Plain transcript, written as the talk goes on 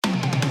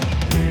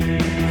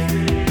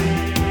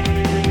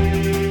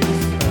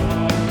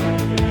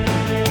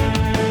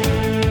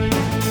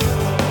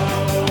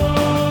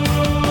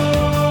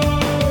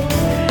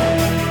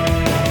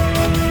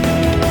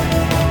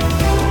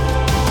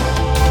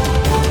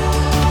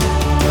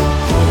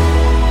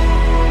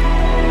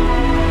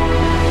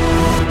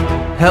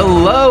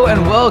Hello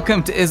and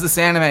welcome to Is This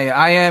Anime?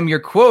 I am your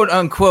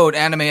quote-unquote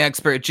anime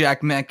expert,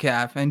 Jack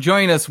Metcalf, and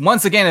joining us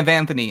once again is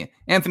Anthony.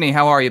 Anthony,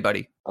 how are you,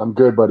 buddy? I'm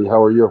good, buddy.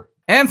 How are you?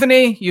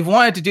 Anthony, you've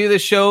wanted to do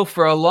this show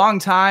for a long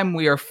time.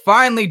 We are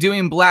finally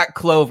doing Black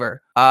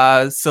Clover.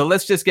 So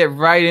let's just get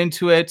right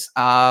into it.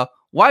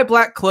 Why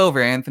Black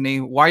Clover, Anthony?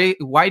 Why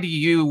did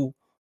you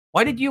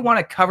want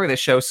to cover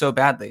this show so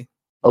badly?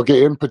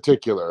 Okay, in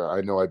particular, I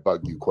know I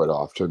bug you quite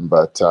often,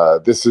 but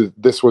this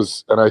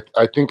was, and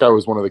I think I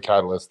was one of the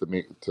catalysts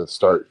to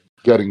start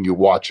getting you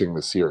watching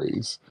the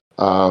series.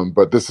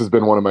 But this has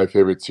been one of my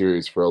favorite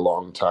series for a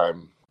long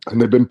time,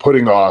 and they've been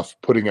putting out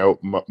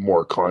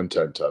more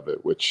content of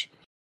it, which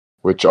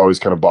always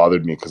kind of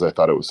bothered me because I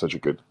thought it was such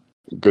a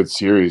good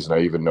series, and I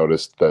even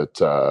noticed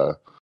that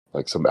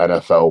like some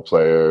NFL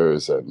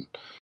players and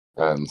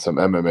some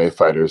MMA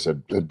fighters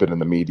had been in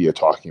the media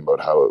talking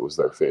about how it was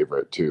their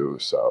favorite too.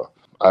 So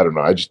I don't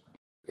know.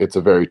 It's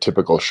a very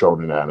typical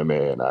shonen anime,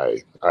 and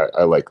I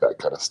like that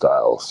kind of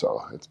style.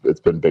 So it's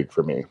been big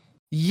for me.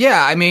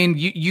 Yeah, I mean,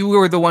 you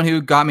were the one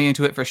who got me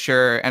into it for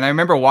sure. And I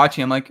remember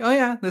watching, I'm like, oh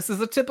yeah, this is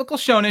a typical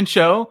shonen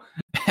show.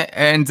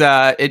 And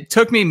it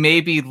took me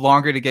maybe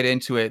longer to get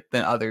into it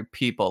than other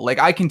people. Like,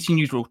 I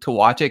continued to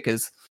watch it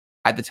because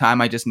at the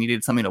time I just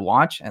needed something to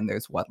watch. And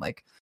there's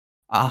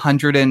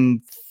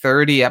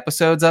 130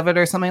 episodes of it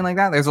or something like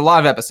that. There's a lot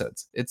of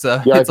episodes. It's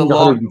a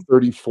long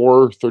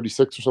 134,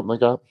 36 or something like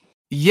that.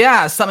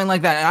 Yeah, something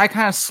like that. And I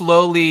kind of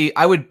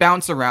I would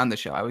bounce around the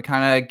show. I would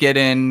kind of get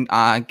in,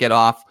 get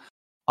off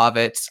of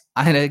it.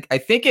 I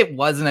think it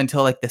wasn't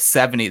until like the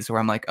 70s where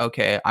I'm like,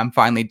 okay, I'm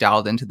finally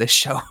dialed into this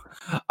show.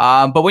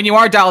 But when you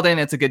are dialed in,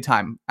 it's a good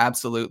time.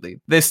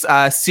 Absolutely. This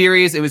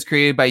series, it was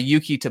created by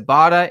Yuki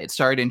Tabata. It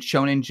started in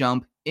Shonen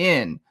Jump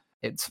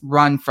It's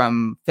run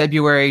from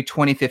February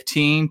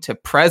 2015 to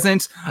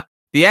present.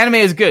 The anime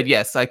is good.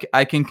 Yes,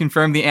 I can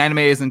confirm the anime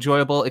is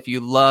enjoyable. If you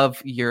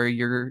love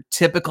your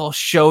typical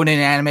shonen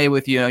anime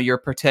with your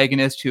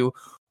protagonist who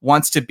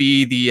wants to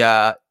be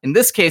the in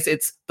this case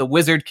it's the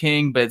Wizard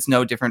King, but it's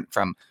no different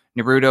from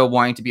Naruto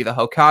wanting to be the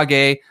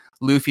Hokage,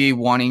 Luffy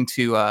wanting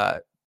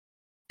to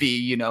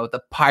be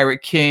the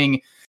Pirate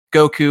King,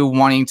 Goku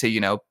wanting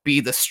to be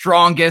the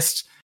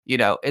strongest.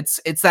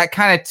 It's that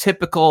kind of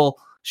typical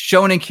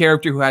shonen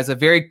character who has a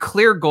very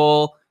clear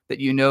goal that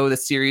the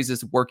series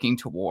is working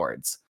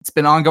towards. It's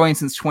been ongoing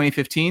since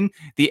 2015.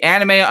 The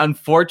anime,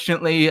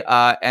 unfortunately,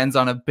 ends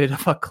on a bit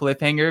of a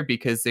cliffhanger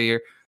because I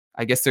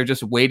guess they're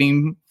just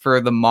waiting for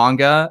the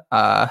manga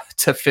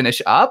to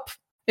finish up,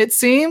 it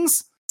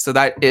seems. So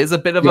that is a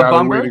bit of a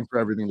bummer. They're waiting for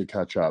everything to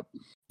catch up.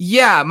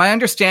 Yeah, my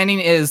understanding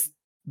is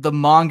the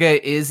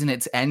manga is in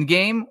its end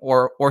game,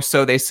 or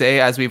so they say,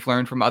 as we've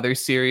learned from other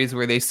series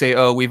where they say,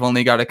 oh, we've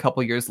only got a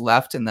couple years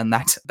left, and then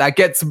that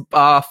gets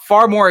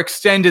far more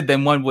extended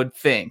than one would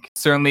think.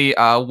 Certainly,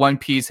 One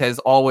Piece has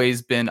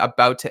always been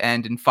about to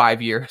end in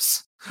 5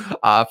 years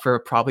for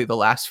probably the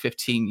last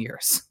 15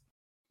 years.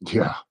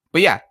 Yeah.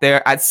 But yeah,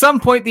 there at some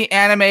point the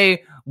anime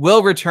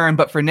will return,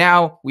 but for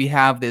now, we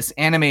have this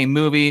anime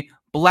movie,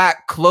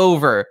 Black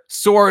Clover,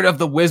 Sword of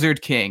the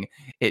Wizard King.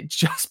 It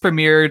just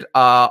premiered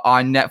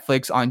on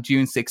Netflix on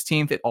June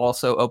 16th. It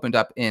also opened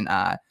up in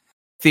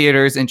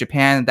theaters in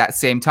Japan at that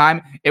same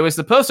time. It was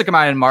supposed to come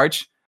out in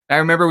March. I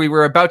remember we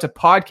were about to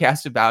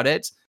podcast about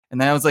it, and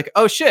then I was like,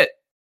 oh shit,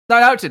 it's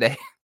not out today.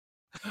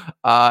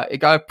 It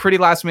got a pretty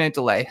last minute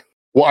delay.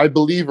 Well, I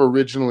believe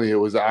originally it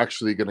was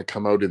actually going to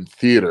come out in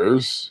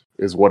theaters,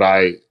 is what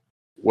I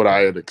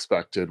had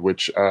expected,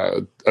 which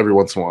every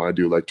once in a while I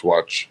do like to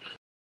watch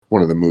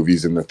one of the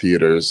movies in the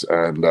theaters,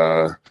 and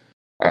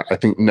I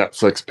think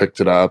Netflix picked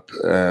it up,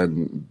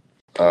 and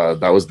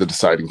that was the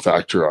deciding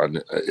factor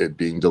on it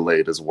being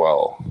delayed as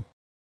well.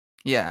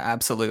 Yeah,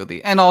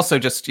 absolutely. And also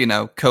just,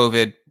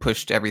 COVID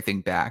pushed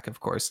everything back, of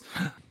course.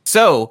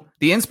 So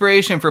the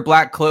inspiration for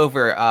Black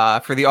Clover,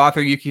 for the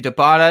author Yuki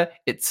Tabata,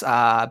 it's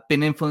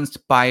been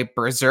influenced by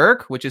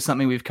Berserk, which is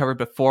something we've covered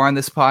before on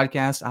this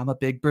podcast. I'm a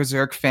big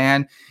Berserk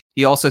fan.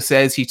 He also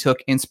says he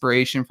took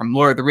inspiration from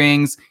Lord of the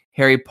Rings,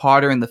 Harry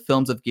Potter, and the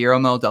films of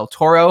Guillermo del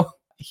Toro.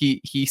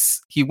 He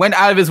went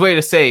out of his way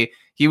to say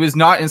he was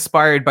not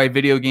inspired by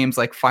video games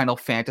like Final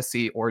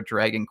Fantasy or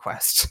Dragon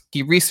Quest.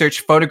 He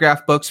researched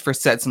photograph books for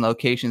sets and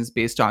locations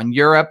based on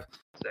Europe.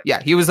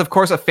 Yeah, he was, of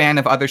course, a fan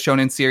of other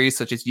shonen series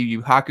such as Yu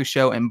Yu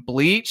Hakusho and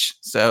Bleach.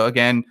 So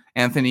again,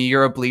 Anthony,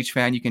 you're a Bleach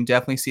fan. You can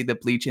definitely see the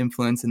Bleach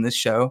influence in this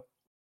show.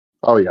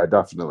 Oh, yeah,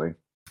 definitely.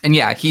 And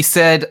yeah, he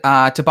said,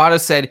 Tabata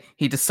said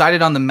he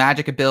decided on the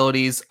magic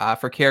abilities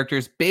for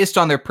characters based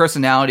on their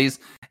personalities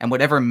and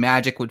whatever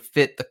magic would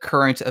fit the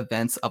current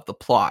events of the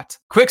plot.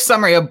 Quick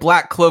summary of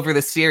Black Clover,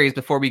 the series,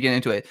 before we get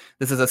into it.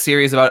 This is a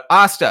series about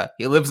Asta.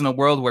 He lives in a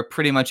world where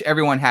pretty much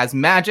everyone has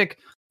magic,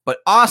 but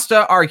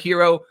Asta, our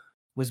hero,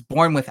 was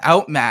born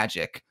without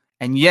magic,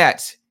 and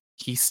yet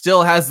he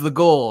still has the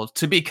goal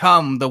to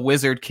become the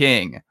Wizard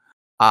King.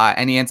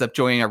 And he ends up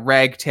joining a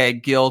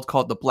ragtag guild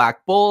called the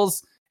Black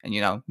Bulls,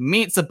 and,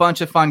 meets a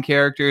bunch of fun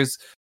characters,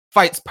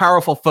 fights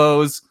powerful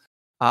foes.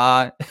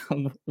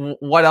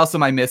 What else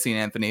am I missing,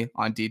 Anthony,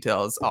 on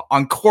details?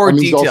 On core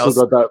details? He's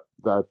also got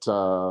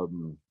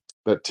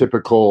that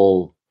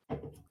typical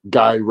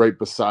guy right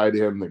beside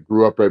him that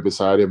grew up right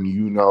beside him,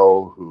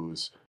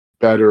 who's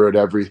better at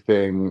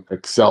everything,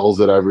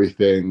 excels at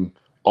everything,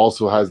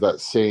 also has that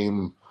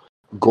same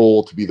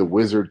goal to be the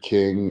Wizard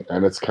King,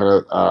 and it's kind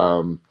of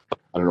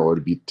I don't know what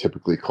it'd be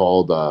typically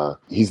called.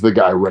 He's the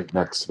guy right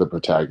next to the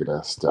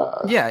protagonist.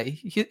 Yeah,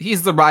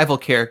 he's the rival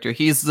character.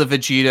 He's the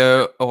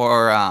Vegeta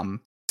or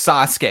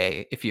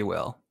Sasuke, if you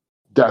will.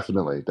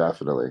 Definitely.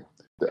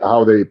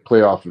 How they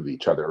play off of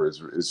each other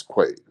is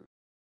quite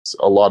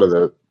a lot of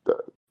the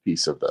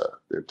piece of the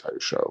entire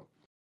show.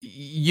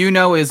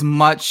 Is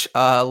much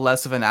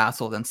less of an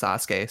asshole than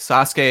Sasuke.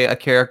 Sasuke, a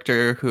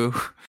character who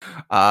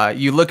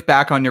you look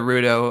back on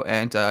Naruto,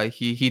 and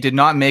he did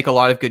not make a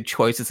lot of good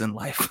choices in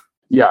life.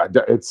 Yeah,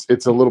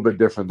 it's a little bit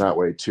different that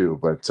way too,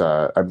 but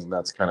I mean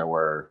that's kind of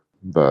where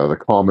the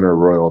commoner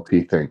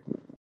royalty thing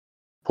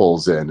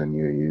pulls in, and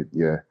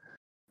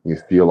you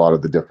see a lot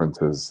of the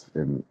differences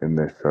in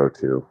this show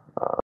too.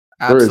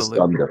 There is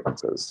some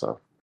differences, so.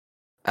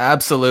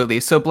 Absolutely.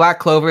 So Black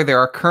Clover, there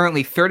are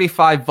currently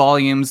 35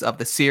 volumes of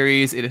the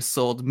series. It has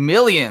sold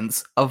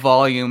millions of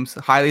volumes,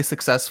 highly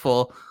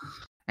successful.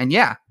 And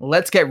yeah,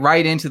 let's get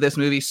right into this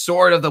movie,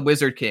 Sword of the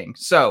Wizard King.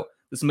 So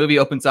this movie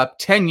opens up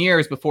 10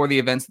 years before the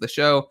events of the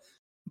show.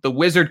 The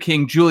Wizard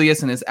King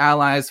Julius and his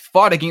allies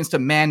fought against a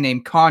man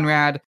named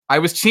Conrad. I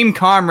was Team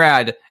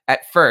Conrad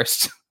at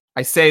first.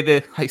 I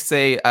say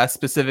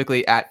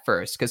specifically at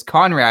first, because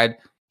Conrad,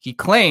 he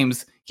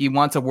claims he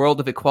wants a world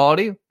of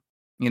equality.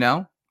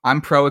 I'm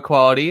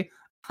pro-equality,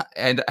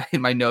 and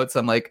in my notes,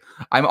 I'm like,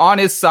 I'm on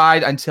his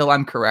side until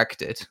I'm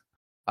corrected.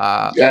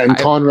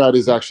 Conrad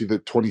is actually the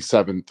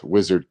 27th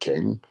Wizard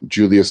King.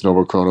 Julius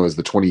Novochrono is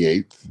the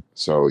 28th,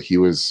 so he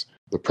was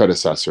the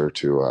predecessor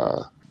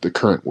to the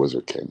current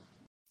Wizard King.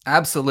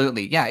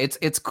 Absolutely, yeah.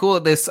 It's cool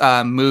that this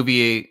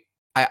movie.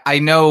 I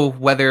know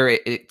whether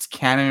it's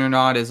canon or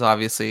not is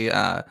obviously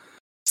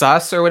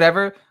sus or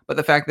whatever, but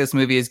the fact this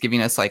movie is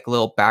giving us like a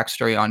little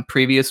backstory on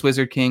previous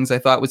Wizard Kings, I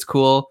thought was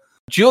cool.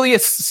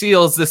 Julius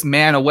seals this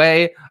man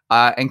away,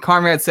 and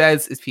Conrad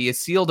says if he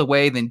is sealed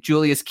away, then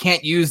Julius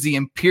can't use the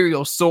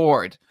Imperial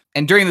Sword.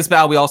 And during this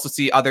battle, we also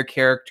see other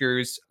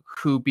characters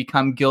who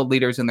become guild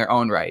leaders in their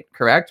own right,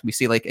 correct? We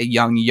see like a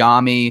young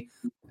Yami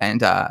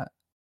and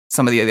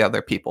some of the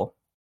other people.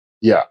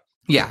 Yeah.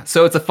 Yeah,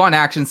 so it's a fun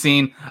action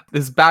scene.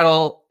 This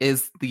battle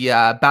is the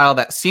battle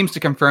that seems to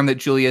confirm that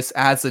Julius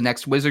as the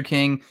next Wizard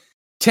King.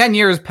 10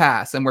 years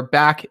pass, and we're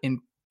back in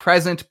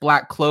present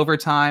Black Clover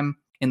time.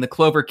 In the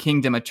Clover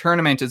Kingdom, a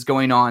tournament is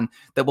going on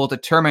that will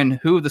determine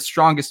who the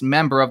strongest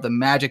member of the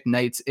Magic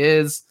Knights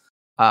is.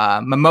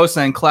 Mimosa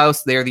and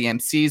Klaus, they're the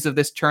MCs of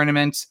this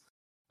tournament.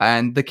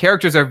 And the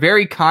characters are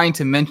very kind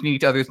to mention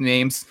each other's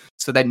names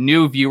so that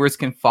new viewers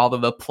can follow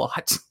the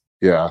plot.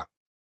 Yeah.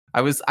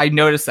 I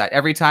noticed that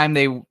every time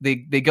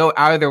they go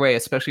out of their way,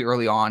 especially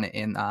early on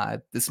in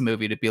this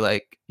movie, to be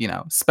like,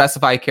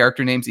 specify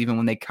character names even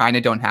when they kind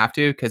of don't have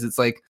to, because it's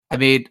like,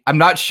 I'm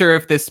not sure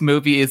if this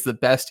movie is the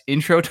best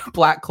intro to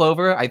Black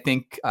Clover. I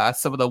think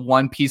some of the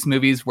One Piece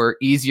movies were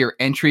easier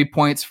entry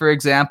points, for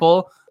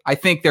example. I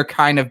think they're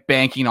kind of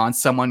banking on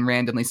someone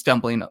randomly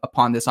stumbling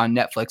upon this on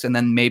Netflix, and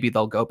then maybe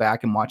they'll go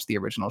back and watch the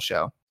original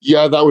show.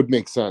 Yeah, that would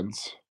make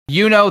sense.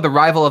 The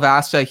rival of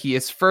Asta, he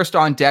is first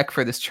on deck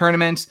for this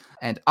tournament,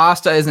 and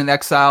Asta is in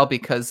exile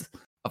because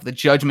of the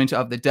judgment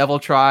of the Devil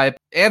Tribe.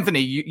 Anthony,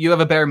 you have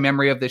a better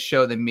memory of this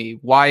show than me.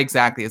 Why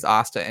exactly is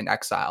Asta in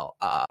exile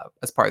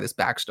as part of this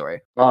backstory?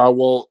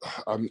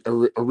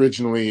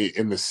 Originally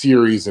in the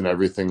series and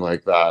everything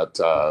like that,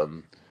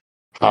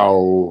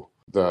 how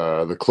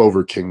the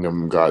Clover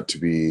Kingdom got to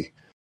be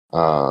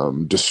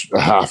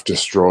half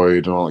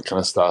destroyed and all that kind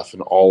of stuff,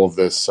 and all of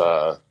this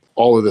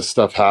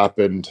stuff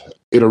happened.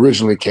 It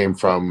originally came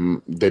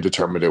from, they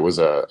determined it was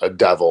a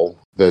devil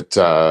that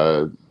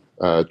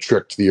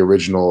tricked the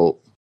original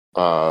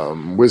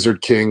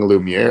Wizard King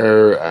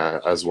Lumiere,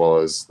 as well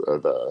as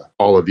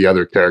all of the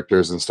other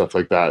characters and stuff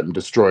like that,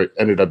 and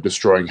ended up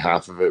destroying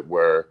half of it,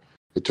 where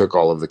it took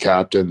all of the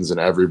captains and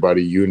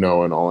everybody, and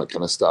all that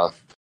kind of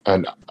stuff,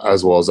 and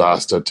as well as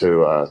Asta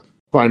to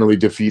finally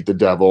defeat the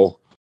devil.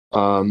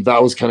 That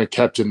was kind of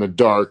kept in the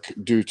dark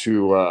due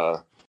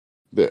to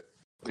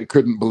they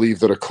couldn't believe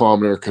that a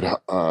commoner could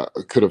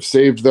have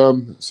saved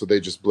them, so they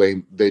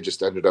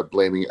just ended up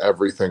blaming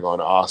everything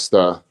on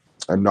Asta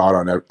and not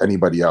on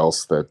anybody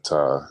else,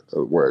 that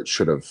where it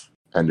should have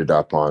ended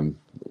up on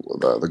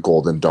the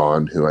Golden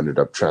Dawn, who ended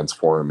up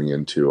transforming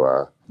into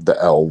the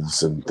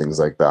elves and things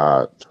like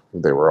that.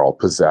 They were all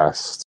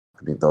possessed.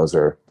 I mean, those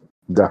are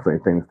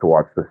definitely things to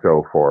watch the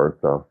show for.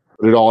 So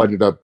it all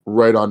ended up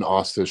right on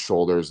Asta's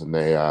shoulders, and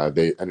they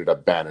ended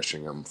up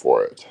banishing him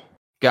for it.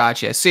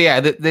 Gotcha. So yeah,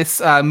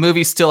 this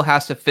movie still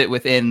has to fit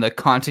within the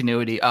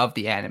continuity of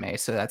the anime.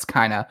 So that's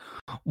kind of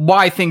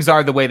why things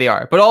are the way they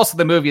are. But also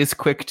the movie is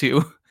quick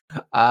to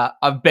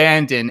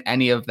abandon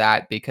any of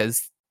that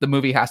because the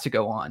movie has to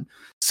go on.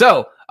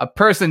 So a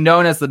person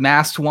known as the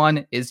Masked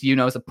One is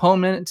Yuno's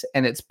opponent,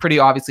 and it's pretty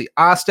obviously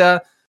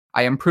Asta.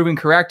 I am proven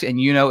correct, and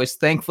Yuno is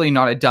thankfully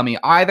not a dummy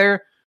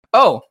either.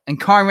 Oh, and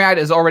Conrad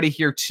is already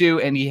here too,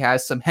 and he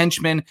has some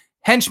henchmen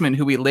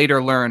who we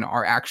later learn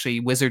are actually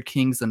Wizard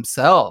Kings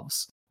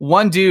themselves.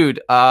 One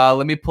dude,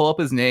 let me pull up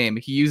his name.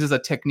 He uses a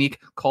technique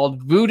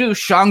called Voodoo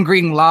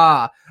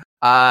Shangri-La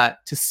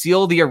to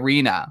seal the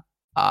arena.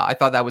 I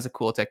thought that was a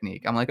cool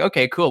technique. I'm like,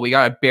 okay, cool. We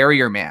got a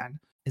barrier man.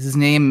 Is his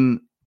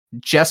name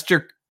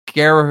Jester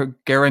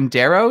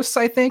Garanderos,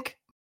 I think?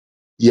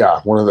 Yeah,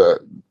 one of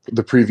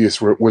the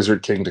previous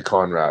Wizard King to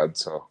Conrad,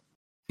 so...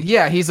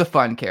 Yeah, he's a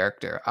fun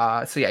character.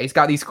 So yeah, he's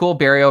got these cool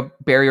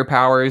barrier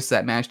powers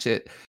that manage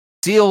to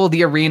seal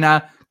the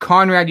arena.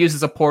 Conrad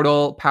uses a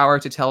portal power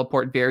to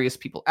teleport various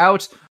people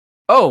out.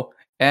 Oh,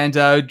 and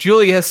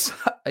Julius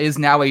is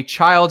now a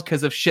child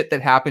because of shit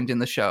that happened in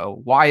the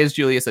show. Why is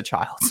Julius a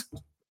child?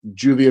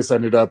 Julius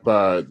ended up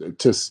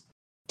to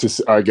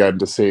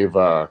save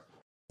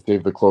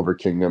the Clover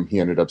Kingdom.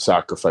 He ended up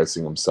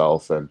sacrificing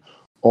himself and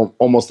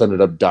almost ended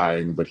up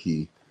dying, but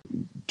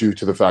due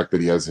to the fact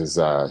that he has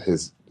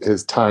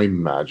his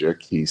time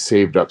magic, he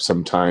saved up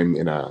some time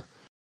in a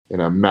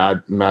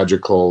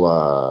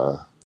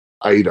magical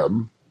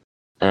item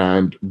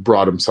and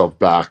brought himself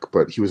back,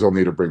 but he was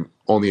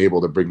only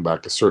able to bring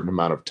back a certain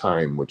amount of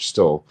time, which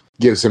still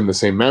gives him the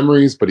same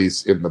memories, but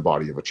he's in the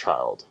body of a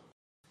child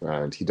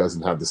and he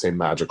doesn't have the same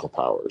magical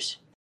powers.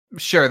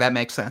 Sure, that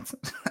makes sense.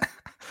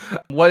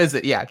 What is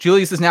it? Yeah,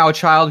 Julius is now a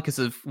child because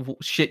of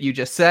shit you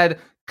just said.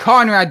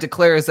 Conrad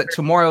declares that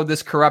tomorrow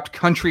this corrupt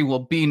country will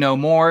be no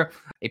more.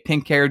 A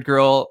pink-haired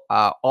girl,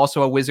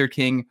 also a Wizard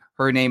King.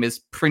 Her name is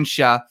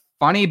Princia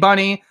Funny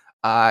Bunny.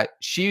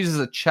 She uses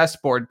a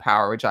chessboard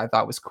power, which I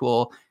thought was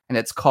cool, and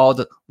it's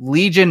called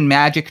Legion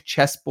Magic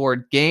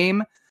Chessboard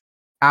Game.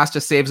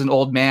 Asta saves an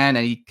old man,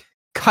 and he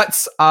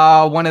cuts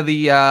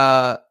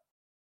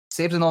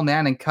saves an old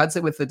man and cuts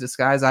it with the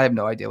disguise. I have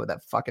no idea what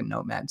that fucking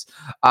note meant.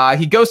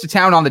 He goes to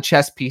town on the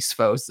chess piece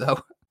foes, though.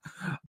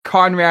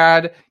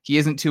 Conrad, he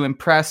isn't too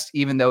impressed,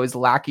 even though his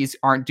lackeys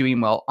aren't doing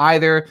well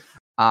either.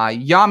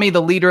 Yami,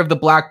 the leader of the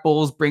Black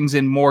Bulls, brings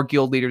in more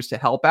guild leaders to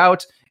help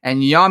out,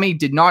 and Yami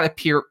did not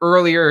appear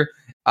earlier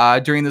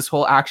during this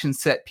whole action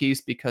set piece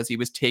because he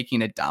was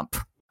taking a dump.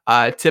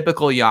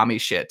 Typical Yami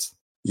shit.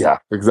 Yeah,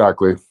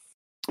 exactly.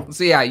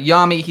 So yeah,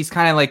 Yami, he's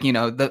kind of like,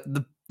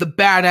 the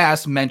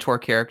badass mentor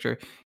character.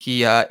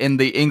 He in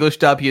the English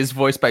dub, he is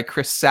voiced by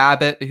Chris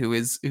Sabat,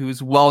 who's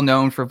well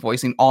known for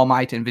voicing All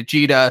Might and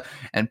Vegeta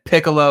and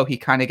Piccolo. He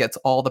kind of gets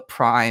all the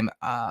prime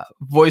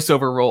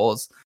voiceover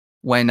roles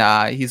when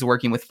he's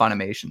working with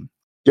Funimation.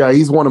 Yeah,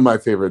 he's one of my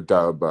favorite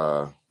dub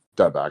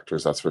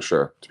actors, that's for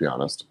sure, to be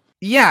honest.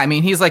 Yeah, I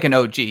mean, he's like an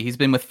OG. He's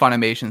been with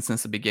Funimation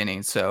since the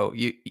beginning, so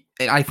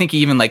I think he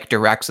even like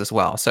directs as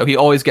well. So he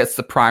always gets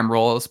the prime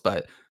roles,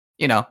 but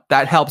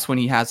that helps when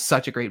he has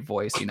such a great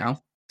voice,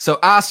 So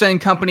Asta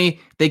and company,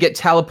 they get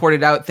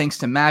teleported out thanks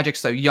to magic.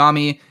 So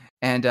Yami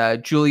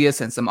and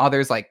Julius and some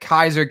others like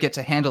Kaiser get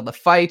to handle the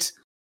fight.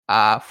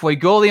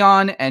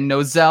 Fuegoleon and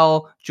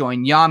Nozel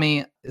join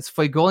Yami. Is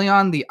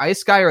Fuegoleon the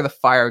ice guy or the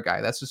fire guy?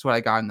 That's just what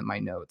I got in my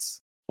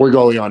notes.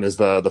 Fuegoleon is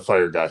the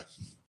fire guy.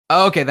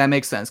 Oh, okay, that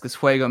makes sense because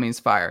Fuego means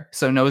fire.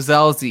 So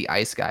Nozel's the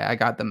ice guy. I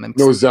got them mixed.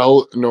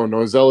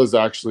 Nozel is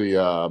actually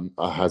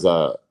has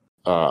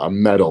a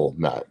metal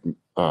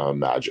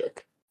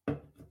magic.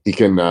 He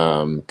can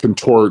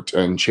contort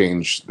and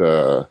change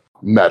the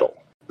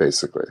metal,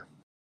 basically.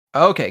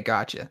 Okay,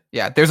 gotcha.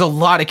 Yeah, there's a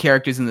lot of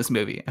characters in this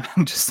movie.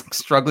 I'm just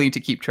struggling to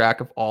keep track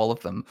of all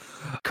of them.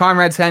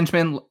 Conrad's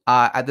henchmen,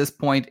 at this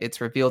point, it's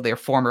revealed they're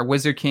former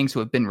Wizard Kings who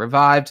have been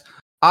revived.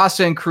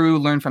 Asta and crew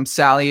learn from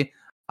Sally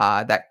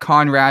that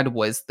Conrad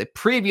was the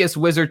previous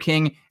Wizard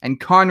King, and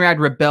Conrad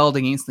rebelled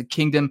against the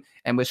kingdom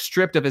and was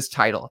stripped of his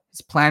title.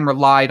 His plan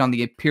relied on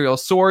the Imperial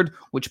Sword,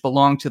 which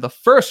belonged to the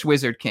first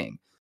Wizard King.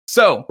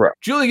 So, right.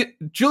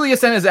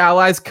 Julius and his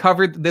allies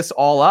covered this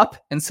all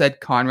up and said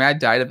Conrad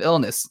died of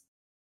illness.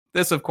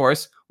 This, of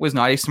course, was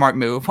not a smart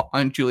move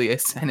on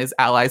Julius and his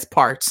allies'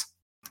 parts.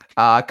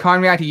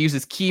 Conrad, he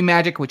uses key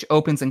magic, which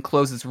opens and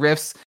closes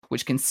rifts,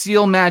 which can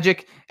seal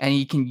magic, and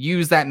he can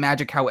use that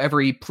magic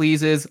however he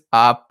pleases.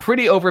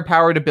 Pretty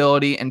overpowered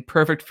ability and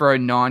perfect for a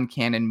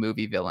non-canon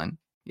movie villain.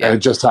 Yeah. And it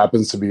just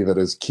happens to be that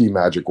his key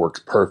magic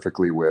works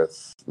perfectly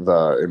with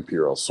the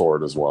Imperial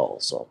Sword as well.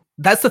 So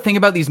that's the thing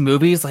about these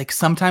movies. Like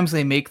sometimes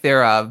they make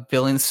their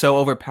villains so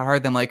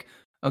overpowered. Then like,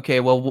 okay,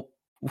 well,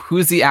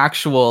 who's the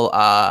actual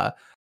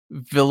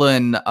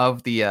villain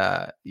of the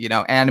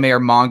anime or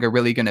manga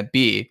really going to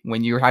be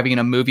when you're having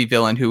a movie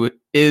villain who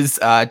is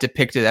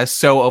depicted as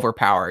so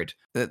overpowered?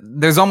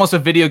 There's almost a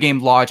video game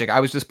logic. I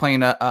was just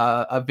playing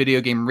a video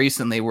game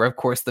recently where, of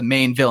course, the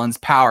main villain's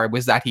power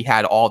was that he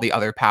had all the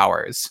other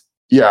powers.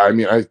 Yeah, I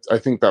mean, I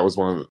think that was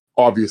one of the...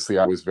 Obviously,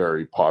 I was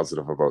very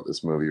positive about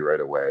this movie right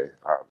away,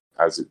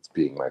 as it's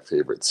being my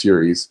favorite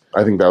series.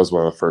 I think that was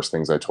one of the first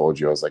things I told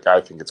you. I was like,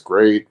 I think it's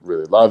great,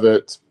 really love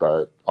it,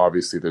 but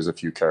obviously there's a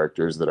few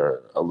characters that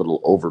are a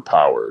little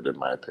overpowered, in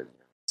my opinion.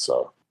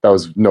 So that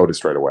was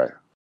noticed right away.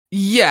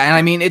 Yeah, and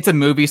I mean, it's a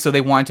movie, so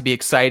they want it to be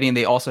exciting.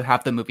 They also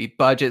have the movie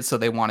budget, so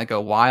they want to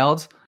go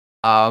wild.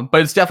 But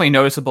it's definitely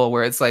noticeable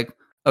where it's like,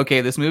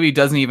 okay, this movie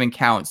doesn't even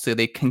count, so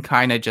they can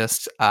kind of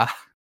just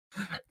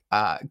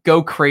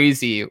go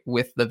crazy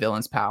with the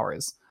villain's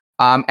powers.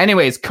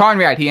 Anyways,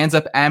 Conrad, he ends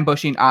up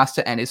ambushing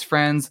Asta and his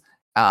friends,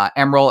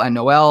 Emerald and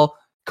Noelle.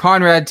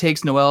 Conrad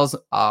takes Noelle's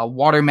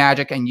water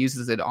magic and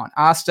uses it on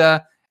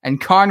Asta.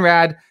 And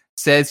Conrad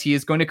says he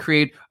is going to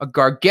create a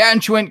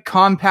gargantuan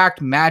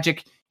compact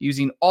magic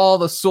using all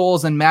the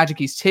souls and magic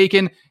he's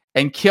taken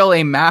and kill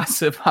a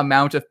massive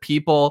amount of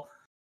people.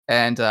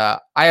 And I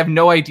have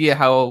no idea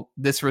how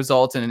this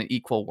results in an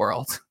equal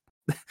world.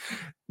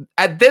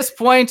 At this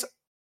point,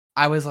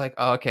 I was like,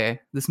 oh,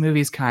 okay, this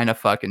movie's kind of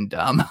fucking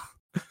dumb.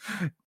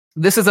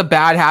 This is a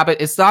bad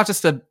habit. It's not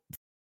just a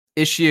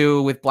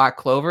issue with Black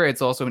Clover.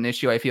 It's also an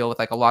issue I feel with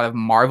like a lot of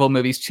Marvel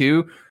movies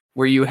too,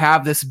 where you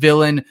have this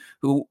villain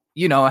who,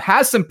 you know,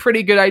 has some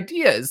pretty good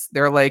ideas.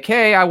 They're like,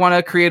 hey, I want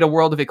to create a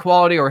world of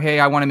equality, or hey,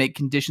 I want to make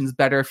conditions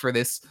better for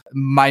this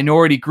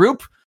minority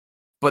group.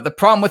 But the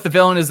problem with the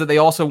villain is that they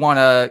also want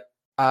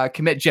to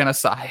commit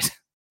genocide.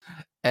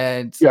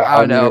 And yeah, I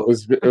don't know.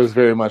 It was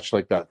very much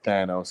like that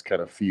Thanos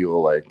kind of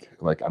feel, like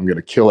I'm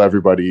gonna kill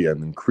everybody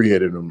and then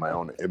create it in my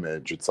own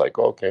image. It's like,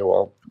 okay,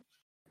 well,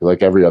 you're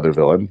like every other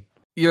villain.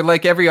 You're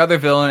like every other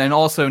villain, and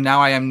also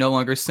now I am no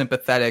longer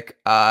sympathetic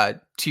to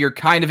your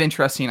kind of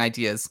interesting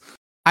ideas.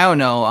 I don't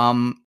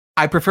know.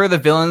 I prefer the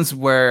villains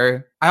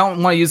where I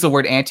don't want to use the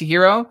word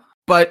anti-hero,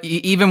 but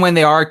even when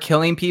they are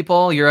killing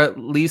people, you're at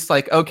least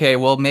like, okay,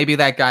 well, maybe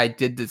that guy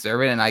did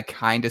deserve it, and I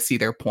kind of see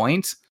their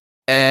point.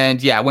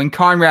 And yeah, when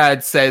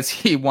Conrad says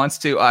he wants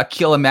to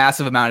kill a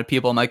massive amount of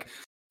people, I'm like,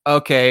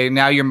 okay,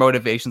 now your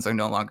motivations are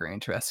no longer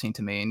interesting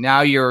to me.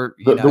 Now you're,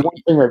 the one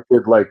thing I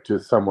did like to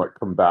somewhat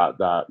combat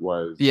that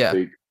was, yeah,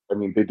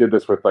 they did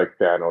this with like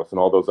Thanos and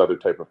all those other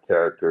type of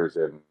characters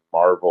in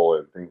Marvel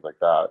and things like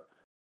that.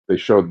 They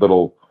showed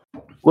little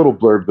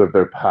blurbs of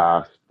their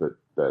past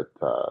that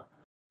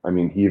I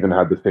mean, he even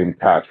had the same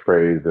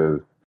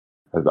catchphrase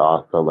as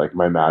Asta, like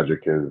my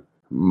magic is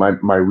my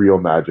real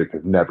magic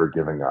is never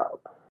giving up.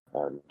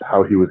 And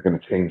how he was going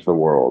to change the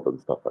world and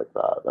stuff like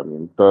that. I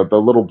mean, the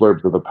little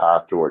blurbs of the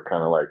past are what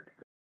kind of like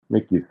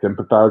make you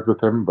sympathize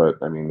with him, but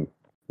I mean,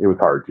 it was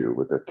hard to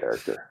with this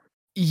character.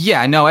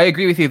 Yeah, no, I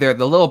agree with you there.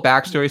 The little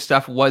backstory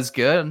stuff was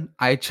good.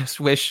 I just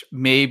wish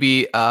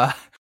maybe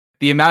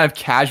the amount of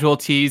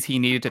casualties he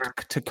needed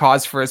to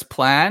cause for his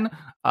plan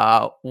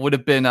would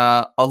have been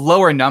a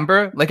lower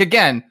number. Like,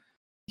 again,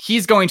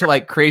 he's going to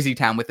like crazy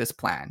town with this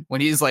plan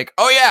when he's like,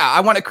 oh yeah, I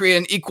want to create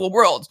an equal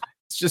world.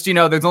 It's just, you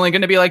know, there's only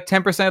going to be like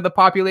 10% of the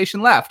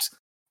population left.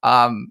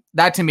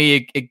 That to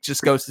me, it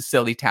just goes to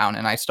silly town,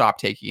 and I stopped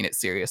taking it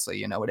seriously.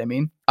 You know what I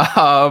mean?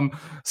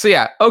 So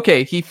yeah,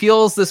 okay. He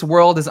feels this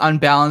world is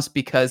unbalanced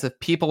because of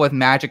people with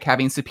magic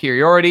having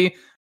superiority.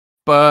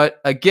 But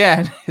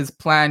again, his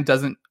plan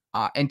doesn't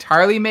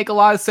entirely make a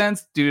lot of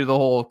sense due to the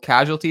whole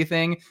casualty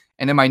thing.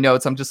 And in my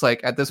notes, I'm just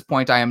like, at this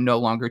point, I am no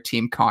longer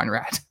Team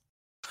Conrad.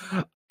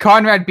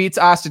 Conrad beats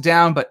Asta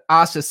down, but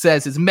Asta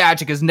says his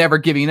magic is never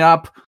giving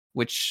up,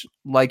 which,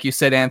 like you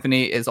said,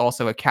 Anthony, is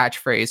also a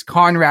catchphrase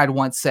Conrad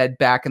once said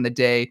back in the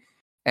day.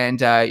 And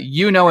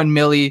Yuno and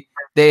Millie,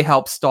 they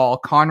help stall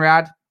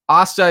Conrad.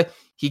 Asta,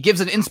 he gives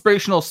an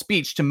inspirational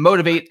speech to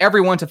motivate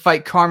everyone to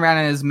fight Conrad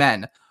and his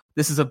men.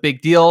 This is a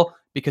big deal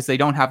because they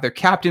don't have their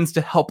captains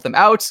to help them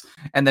out.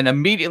 And then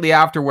immediately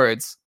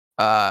afterwards,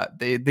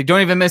 they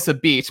don't even miss a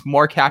beat.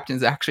 More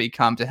captains actually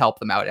come to help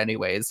them out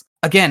anyways.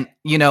 Again,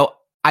 you know,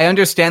 I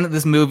understand that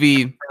this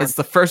movie is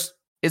the first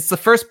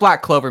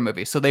Black Clover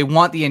movie, so they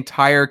want the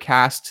entire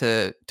cast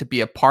to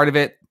be a part of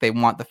it. They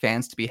want the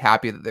fans to be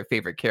happy that their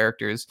favorite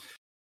characters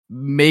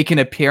make an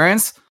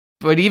appearance.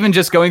 But even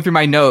just going through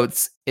my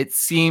notes, it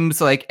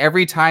seems like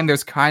every time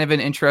there's kind of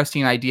an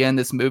interesting idea in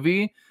this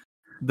movie,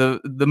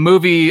 the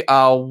movie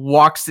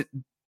walks it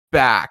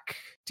back.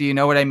 Do you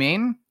know what I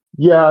mean?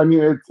 Yeah, I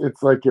mean,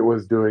 it's like it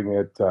was doing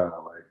it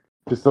like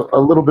just a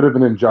little bit of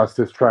an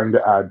injustice, trying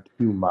to add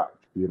too much,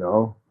 you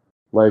know?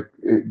 Like,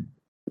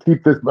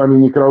 keep this. I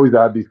mean, you could always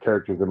add these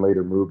characters in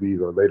later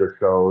movies or later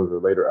shows or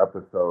later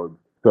episodes.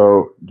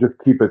 So just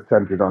keep it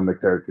centered on the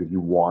characters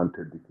you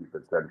wanted to keep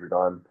it centered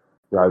on,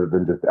 rather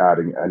than just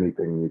adding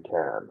anything you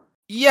can.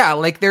 Yeah,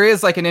 like there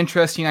is like an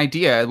interesting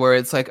idea where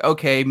it's like,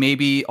 okay,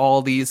 maybe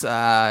all these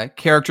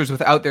characters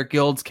without their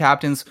guild's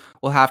captains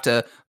will have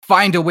to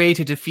find a way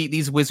to defeat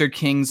these wizard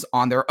kings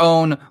on their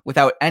own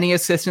without any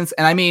assistance.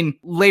 And I mean,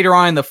 later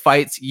on in the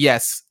fights,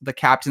 yes, the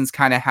captains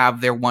kind of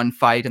have their one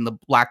fight, and the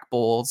Black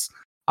Bulls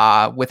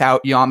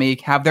without Yami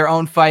have their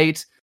own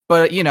fight.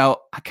 But, you know,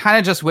 I kind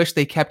of just wish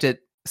they kept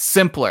it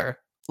simpler.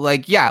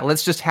 Like, yeah,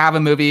 let's just have a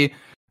movie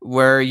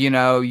where, you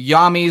know,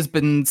 Yami's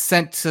been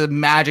sent to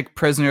magic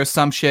prison or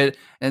some shit,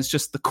 and it's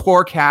just the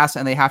core cast,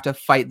 and they have to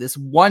fight this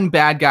one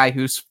bad guy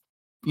who's,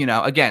 you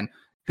know, again,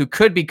 who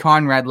could be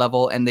Conrad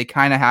level, and they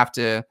kind of have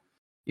to,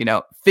 you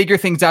know, figure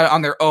things out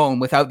on their own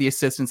without the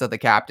assistance of the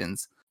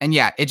captains. And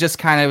yeah, it just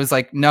kind of was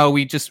like, no,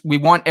 we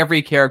want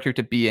every character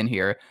to be in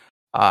here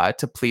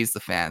to please the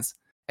fans.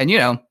 And, you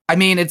know, I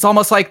mean, it's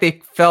almost like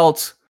they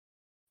felt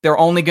they're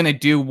only going to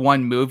do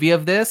one movie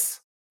of this.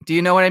 Do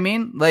you know what I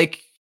mean?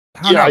 Like,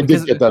 I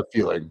did get that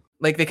feeling.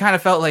 Like they kind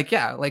of felt like,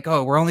 yeah, like,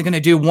 oh, we're only going to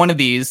do one of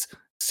these,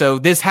 so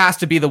this has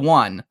to be the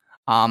one.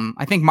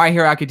 I think My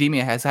Hero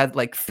Academia has had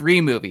like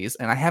 3 movies,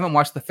 and I haven't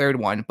watched the third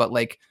one, but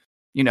like,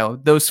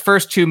 those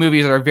first 2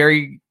 movies are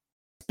very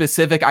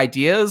specific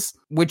ideas,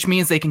 which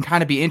means they can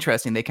kind of be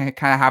interesting. They can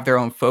kind of have their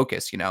own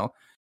focus,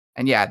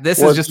 And yeah, this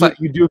is just like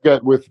you do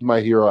get with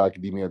My Hero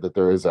Academia that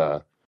there is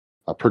a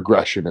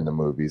progression in the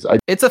movies.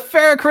 It's a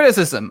fair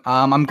criticism.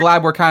 I'm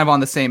glad we're kind of on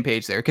the same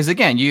page there, because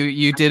again,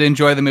 you did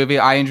enjoy the movie.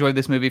 I enjoyed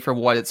this movie for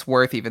what it's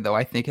worth, even though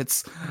I think I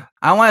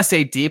don't want to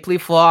say deeply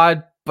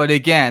flawed, but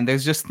again,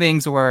 there's just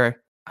things where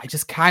I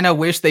just kind of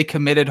wish they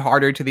committed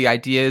harder to the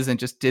ideas and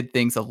just did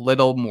things a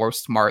little more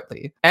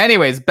smartly.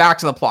 Anyways, back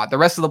to the plot. The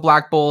rest of the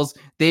Black Bulls,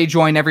 they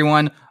join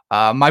everyone.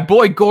 My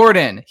boy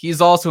Gordon,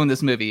 he's also in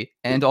this movie,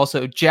 and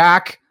also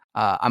Jack.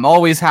 I'm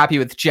always happy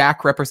with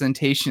Jack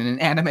representation in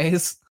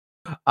animes.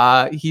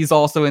 He's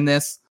also in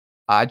this.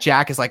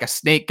 Jack is like a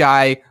snake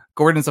guy.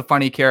 Gordon's a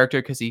funny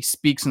character because he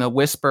speaks in a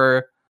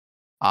whisper.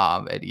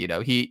 And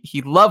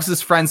he loves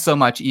his friends so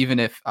much, even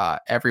if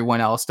everyone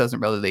else doesn't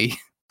really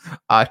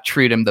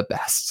treat him the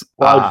best.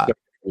 Well, I just think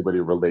everybody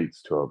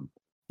relates to him.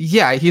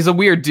 Yeah, he's a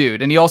weird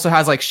dude, and he also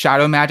has like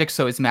shadow magic,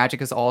 so his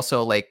magic is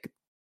also like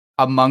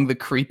among the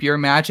creepier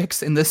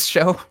magics in this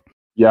show.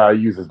 Yeah, he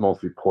uses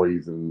mostly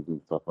poisons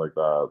and stuff like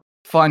that.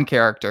 Fun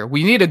character.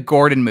 We need a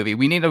Gordon movie.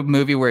 We need a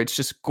movie where it's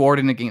just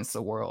Gordon against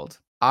the world.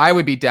 I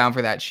would be down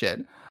for that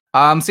shit.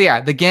 So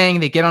yeah, the gang,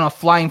 they get on a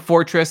flying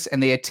fortress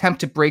and they attempt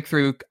to break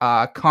through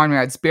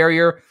Conrad's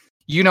barrier.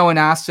 Yuno and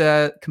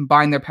Asta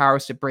combine their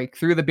powers to break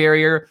through the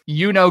barrier.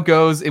 Yuno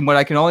goes in what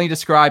I can only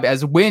describe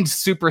as Wind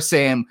Super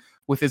Saiyan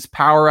with his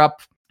power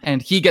up,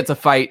 and he gets a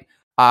fight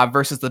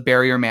versus the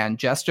barrier man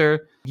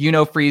Jester.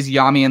 Yuno frees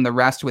Yami and the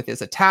rest with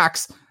his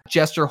attacks.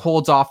 Jester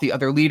holds off the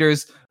other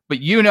leaders, but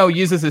Yuno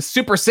uses his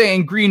Super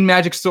Saiyan green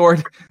magic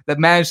sword that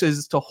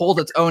manages to hold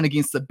its own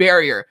against the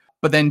barrier.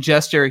 But then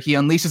Jester, he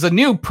unleashes a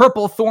new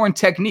purple thorn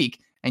technique,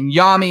 and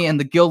Yami and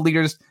the guild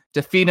leaders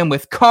defeat him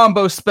with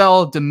combo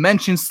spell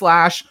Dimension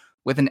Slash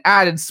with an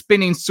added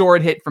spinning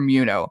sword hit from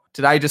Yuno.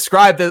 Did I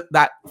describe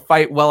that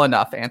fight well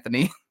enough,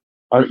 Anthony?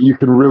 You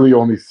can really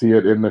only see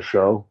it in the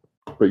show,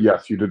 but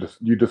yes, you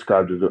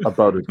described it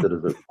about as good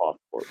as it's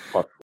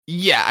possible.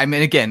 Yeah, I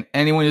mean, again,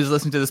 anyone who's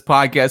listened to this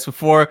podcast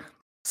before,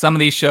 some of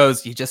these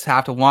shows, you just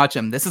have to watch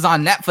them. This is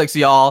on Netflix,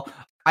 y'all.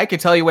 I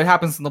could tell you what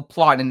happens in the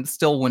plot and it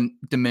still wouldn't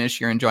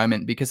diminish your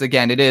enjoyment because,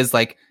 again, it is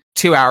like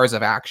 2 hours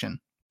of action.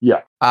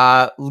 Yeah.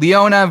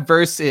 Leona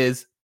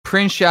versus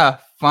Prinsha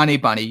Funny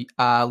Bunny.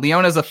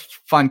 Leona's a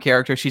fun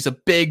character. She's a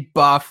big,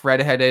 buff,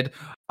 redheaded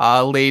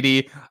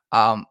lady.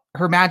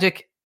 Her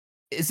magic,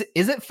 is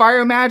it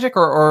fire magic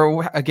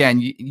or again,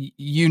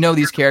 you know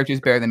these characters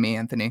better than me,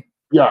 Anthony.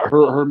 Yeah,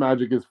 her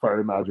magic is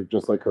fire magic,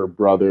 just like her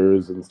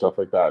brothers and stuff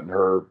like that, and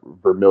her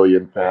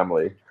Vermilion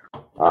family.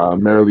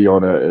 Mary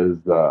Leona is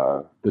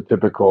the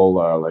typical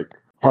like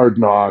hard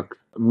knock,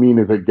 mean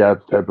as it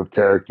gets type of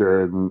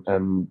character,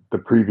 and the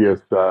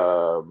previous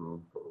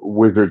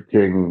Wizard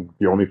King,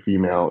 the only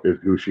female, is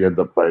who she ends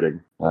up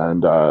fighting,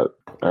 and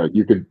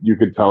you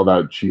could tell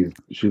that she's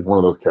one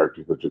of those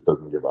characters that just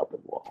doesn't give up as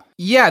well.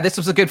 Yeah, this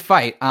was a good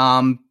fight.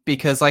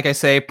 Because like I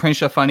say,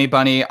 Prinsha Funny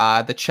Bunny,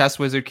 the Chess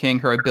Wizard King,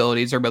 her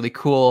abilities are really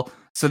cool.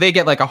 So they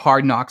get like a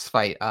hard knocks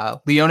fight.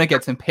 Leona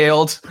gets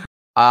impaled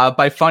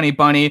by Funny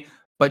Bunny,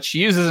 but she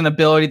uses an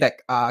ability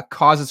that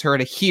causes her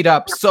to heat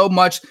up so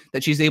much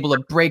that she's able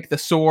to break the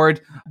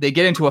sword. They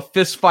get into a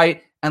fist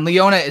fight, and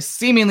Leona is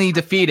seemingly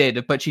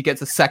defeated, but she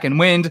gets a second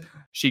wind.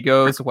 She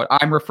goes what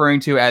I'm referring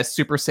to as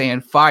Super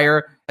Saiyan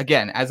Fire.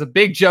 Again, as a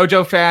big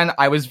JoJo fan,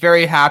 I was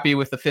very happy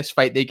with the fist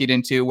fight they get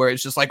into, where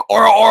it's just like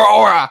aura, aura,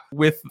 aura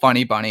with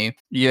Funny Bunny.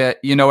 Yeah,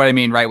 you know what I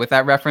mean, right? With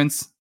that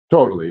reference?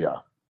 Totally, yeah.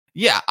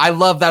 Yeah, I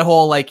love that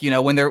whole like,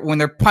 when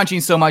they're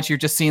punching so much, you're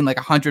just seeing like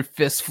 100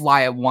 fists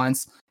fly at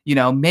once.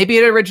 Maybe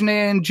it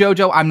originated in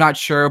JoJo, I'm not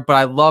sure, but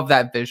I love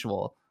that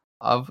visual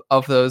of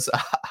those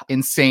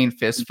insane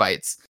fist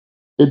fights.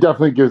 It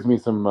definitely gives me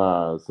some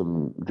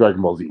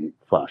Dragon Ball Z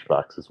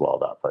flashbacks as well,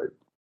 that fight.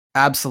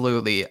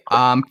 Absolutely.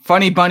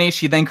 Funny Bunny,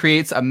 she then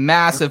creates a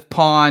massive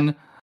pawn.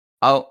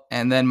 Oh,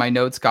 and then my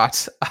notes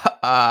got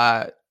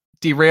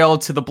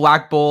derailed to the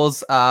Black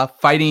Bulls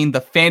fighting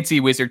the fancy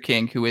Wizard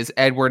King, who is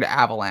Edward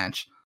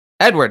Avalanche.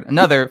 Edward,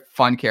 another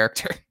fun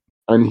character.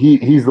 And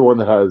he's the one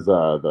that has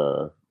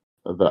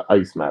the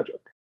ice magic.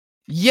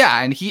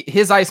 Yeah, and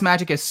his ice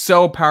magic is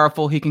so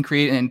powerful, he can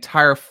create an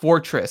entire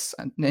fortress,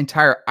 an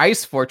entire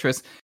ice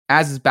fortress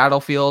as his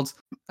battlefield.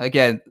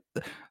 Again,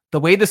 the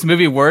way this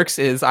movie works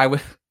is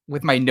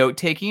with my note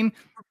taking,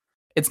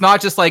 it's not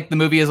just like the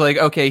movie is like,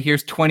 okay,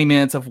 here's 20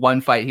 minutes of one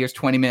fight, here's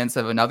 20 minutes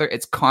of another.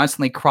 It's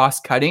constantly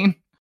cross-cutting,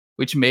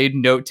 which made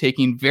note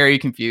taking very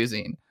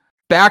confusing.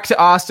 Back to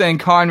Asta and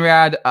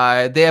Conrad.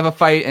 They have a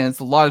fight, and it's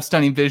a lot of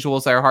stunning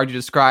visuals that are hard to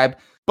describe.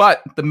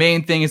 But the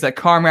main thing is that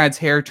Conrad's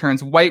hair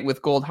turns white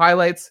with gold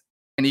highlights,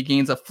 and he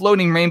gains a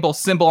floating rainbow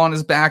symbol on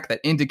his back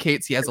that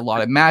indicates he has a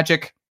lot of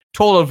magic.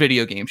 Total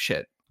video game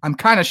shit. I'm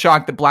kind of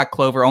shocked that Black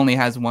Clover only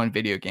has one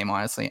video game,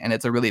 honestly, and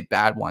it's a really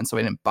bad one, so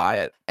I didn't buy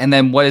it. And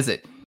then what is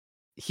it?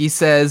 he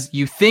says,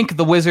 you think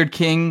the Wizard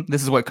King,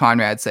 this is what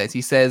Conrad says.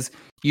 He says,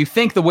 you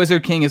think the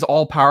Wizard King is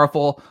all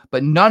powerful,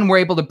 but none were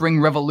able to bring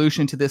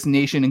revolution to this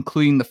nation,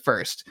 including the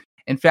first.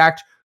 In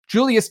fact,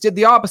 Julius did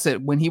the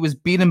opposite when he was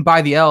beaten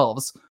by the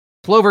elves.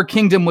 Clover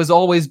Kingdom was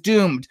always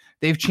doomed.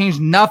 They've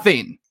changed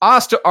nothing.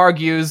 Asta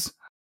argues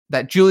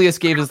that Julius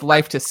gave his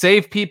life to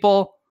save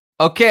people.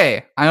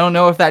 Okay, I don't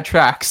know if that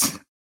tracks.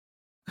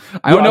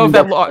 I don't know if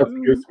that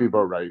used to be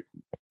about right.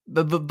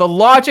 The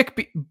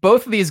logic,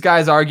 both of these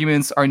guys'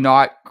 arguments are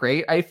not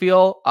great, I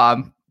feel.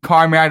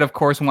 Conrad, of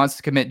course, wants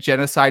to commit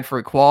genocide for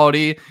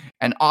equality,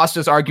 and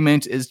Asta's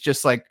argument is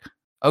just like,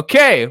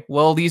 okay,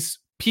 well, these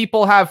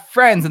people have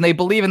friends and they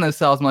believe in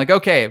themselves. I'm like,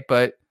 okay,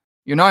 but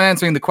you're not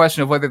answering the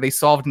question of whether they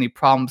solved any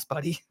problems,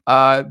 buddy.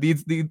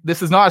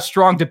 This is not a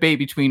strong debate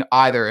between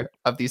either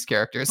of these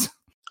characters.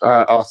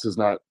 Asta's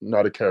not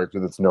a character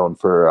that's known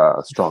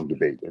for strong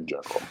debate in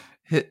general.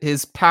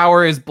 His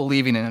power is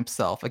believing in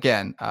himself.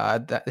 Again,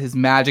 that his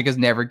magic is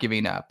never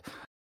giving up.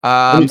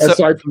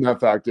 Aside from that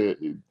fact,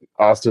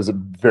 Asta's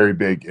very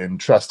big in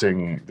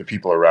trusting the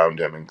people around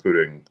him,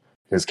 including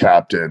his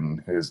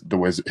captain,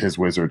 his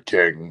Wizard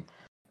King,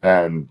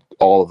 and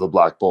all of the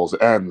Black Bulls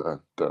and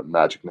the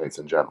Magic Knights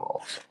in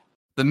general.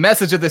 The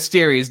message of this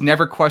series: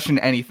 never question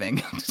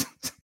anything.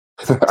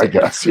 I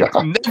guess, yeah.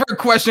 Never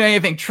question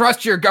anything.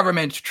 Trust your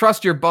government.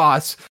 Trust your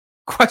boss.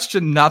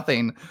 Question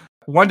nothing.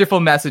 Wonderful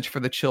message for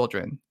the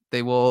children.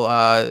 They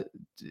will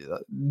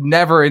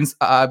never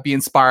be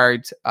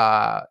inspired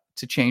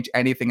to change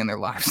anything in their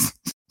lives.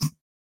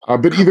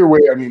 But either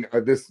way, I mean,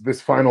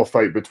 this final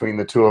fight between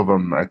the two of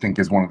them, I think,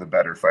 is one of the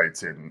better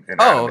fights in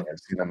anime I've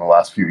seen in the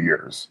last few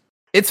years.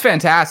 It's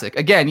fantastic.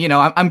 Again,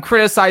 I'm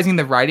criticizing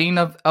the writing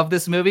of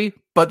this movie,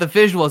 but the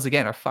visuals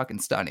again are fucking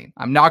stunning.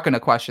 I'm not going to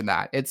question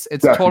that. It's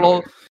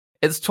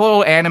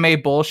total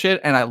anime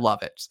bullshit, and I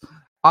love it.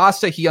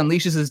 Asta, he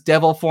unleashes his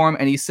devil form,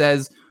 and he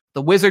says,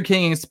 the Wizard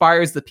King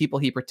inspires the people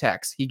he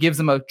protects. He gives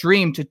them a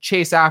dream to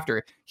chase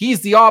after.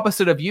 He's the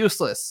opposite of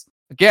useless.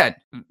 Again,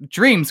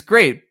 dreams,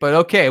 great, but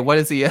okay, what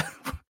is he?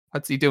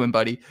 What's he doing,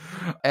 buddy?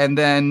 And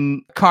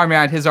then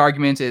Conrad, his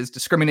argument is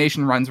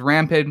discrimination runs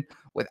rampant.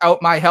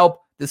 Without my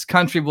help, this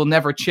country will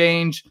never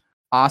change.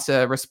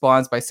 Asta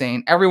responds by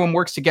saying, everyone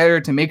works together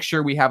to make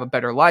sure we have a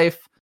better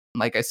life.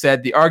 Like I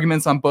said, the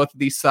arguments on both of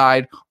these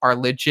sides are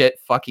legit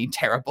fucking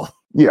terrible.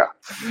 Yeah.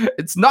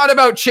 It's not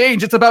about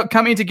change. It's about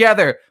coming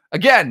together.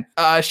 Again,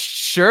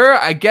 sure,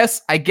 I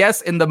guess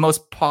in the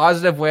most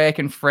positive way I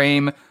can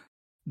frame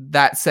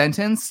that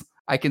sentence,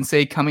 I can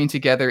say coming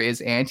together is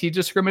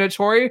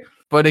anti-discriminatory.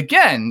 But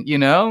again,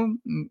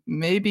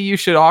 maybe you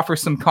should offer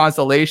some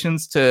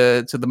consolations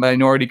to the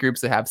minority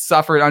groups that have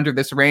suffered under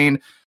this reign.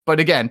 But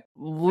again,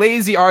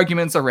 lazy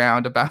arguments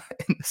around about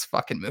in this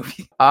fucking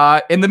movie.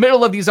 In the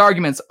middle of these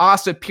arguments,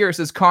 Asta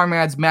pierces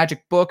Conrad's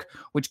magic book,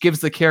 which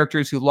gives the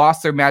characters who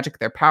lost their magic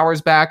their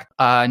powers back.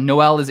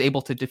 Noelle is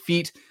able to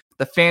defeat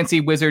the fancy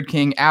Wizard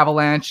King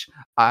Avalanche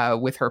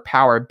with her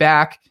power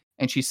back.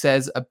 And she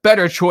says a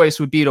better choice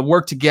would be to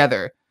work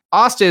together.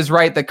 Asta is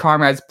right that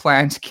Conrad's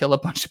plan to kill a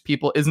bunch of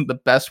people isn't the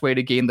best way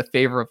to gain the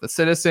favor of the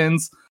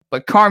citizens.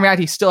 But Conrad,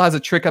 he still has a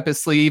trick up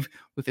his sleeve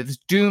with his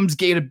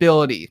Doomsgate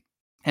ability.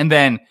 And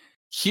then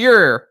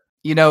here,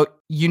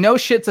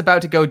 shit's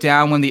about to go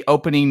down when the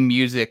opening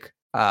music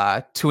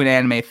to an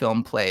anime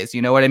film plays.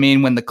 You know what I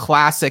mean? When the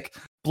classic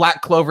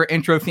Black Clover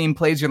intro theme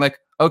plays, you're like,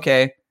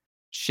 okay,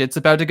 shit's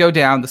about to go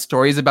down. The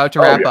story's about to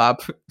wrap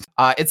up.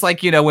 It's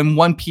like, when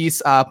One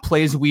Piece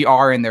plays We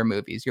Are in their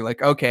movies. You're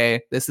like,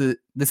 okay, this is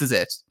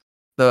it.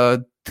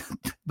 The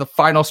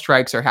final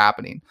strikes are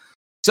happening.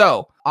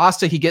 So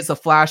Asta, he gets a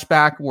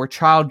flashback where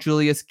Child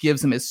Julius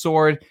gives him his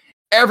sword.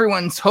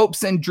 Everyone's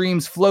hopes and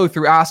dreams flow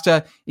through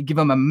Asta and give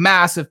him a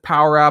massive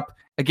power up.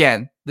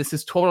 Again, this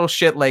is total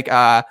shit like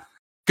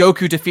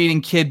Goku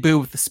defeating Kid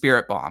Buu with the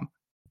Spirit Bomb.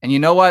 And you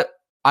know what?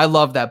 I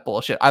love that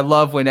bullshit. I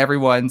love when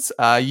everyone's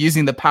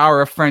using the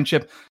power of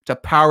friendship to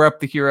power up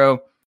the hero.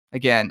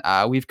 Again,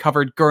 we've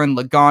covered Gurren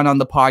Lagann on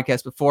the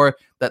podcast before.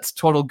 That's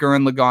total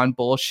Gurren Lagann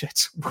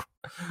bullshit.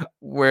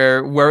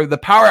 where the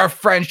power of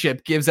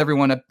friendship gives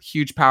everyone a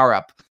huge power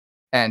up.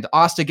 And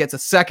Asta gets a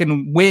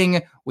second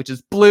wing, which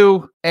is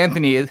blue.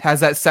 Anthony,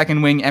 has that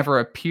second wing ever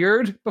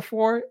appeared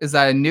before? Is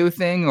that a new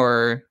thing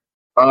or?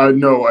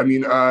 No, I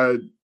mean,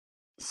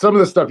 some of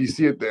the stuff you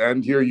see at the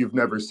end here, you've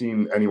never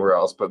seen anywhere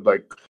else, but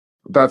like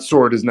that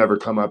sword has never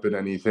come up in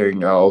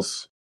anything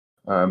else.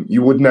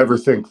 You would never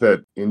think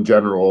that in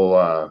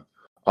general,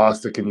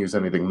 Asta can use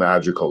anything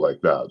magical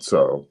like that.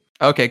 So.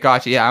 Okay,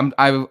 gotcha. Yeah,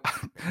 I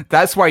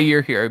that's why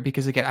you're here,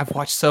 because again, I've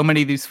watched so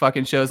many of these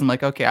fucking shows. I'm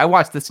like, okay, I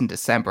watched this in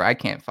December. I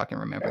can't fucking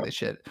remember this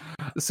shit.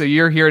 So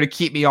you're here to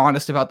keep me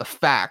honest about the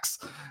facts.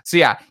 So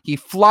yeah, he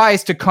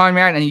flies to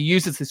Conrad and he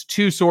uses his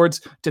two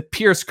swords to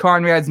pierce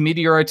Conrad's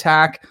meteor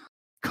attack.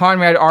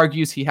 Conrad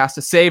argues he has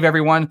to save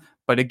everyone,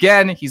 but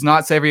again, he's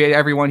not saving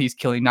everyone. He's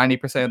killing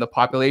 90% of the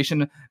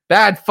population.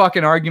 Bad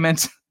fucking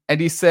argument. And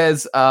he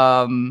says,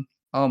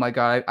 oh my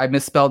god, I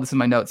misspelled this in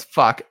my notes.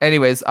 Fuck.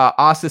 Anyways,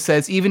 Asta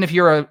says, even if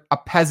you're a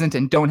peasant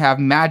and don't have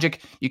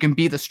magic, you can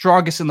be the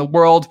strongest in the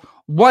world.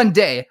 One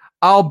day,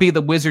 I'll be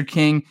the Wizard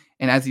King.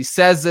 And as he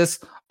says this,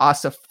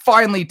 Asta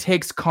finally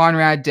takes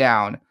Conrad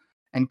down,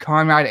 and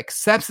Conrad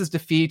accepts his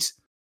defeat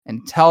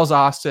and tells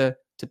Asta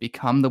to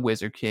become the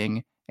Wizard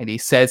King. And he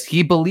says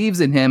he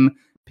believes in him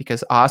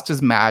because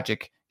Asta's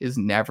magic is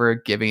never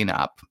giving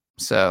up.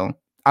 So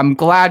I'm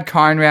glad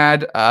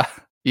Conrad,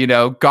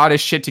 got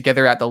his shit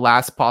together at the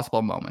last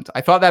possible moment.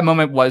 I thought that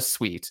moment was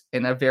sweet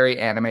in a very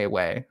anime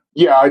way.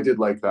 Yeah, I did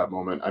like that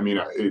moment. I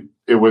mean,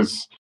 it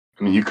was.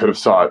 I mean, you could have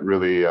saw it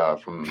really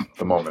from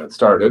the moment it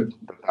started.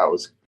 That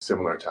was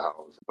similar to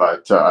how.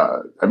 But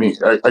I mean,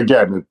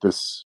 again,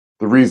 the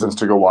reasons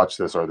to go watch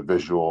this are the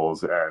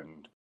visuals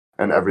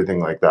and everything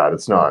like that.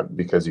 It's not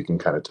because you can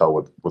kind of tell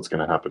what's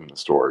going to happen in the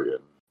story,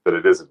 and that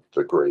it isn't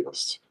the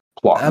greatest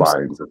plot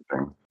lines and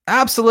things.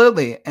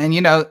 Absolutely, and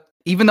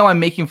even though I'm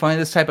making fun of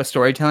this type of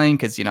storytelling,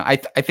 because I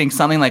think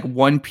something like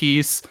One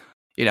Piece.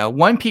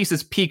 One Piece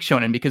is peak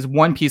shonen because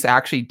One Piece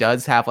actually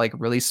does have like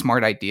really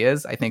smart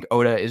ideas. I think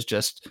Oda is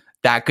just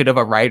that good of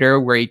a writer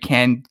where he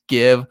can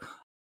give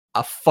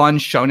a fun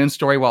shonen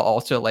story while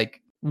also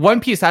like One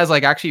Piece has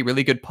like actually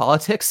really good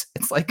politics.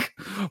 It's like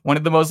one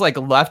of the most like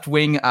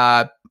left-wing,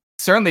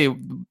 certainly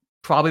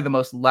probably the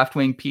most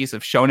left-wing piece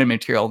of shonen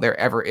material there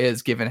ever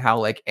is, given how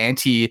like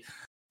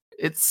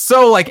it's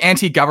so like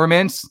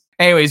anti-government.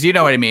 Anyways, you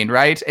know what I mean,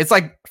 right? It's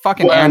like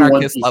fucking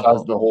anarchist level.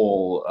 Has the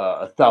whole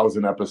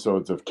 1,000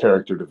 episodes of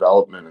character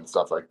development and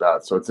stuff like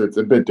that. So it's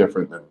a bit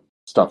different than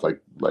stuff like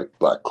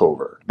Black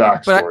Clover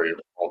backstory of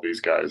all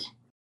these guys.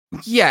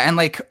 Yeah, and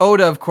like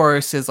Oda, of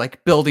course, is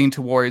like building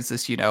towards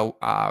this,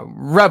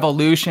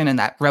 revolution, and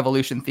that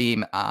revolution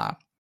theme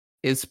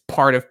is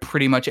part of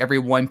pretty much every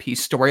One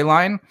Piece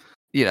storyline.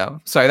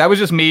 Sorry, that was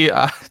just me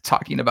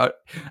talking about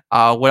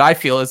what I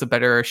feel is a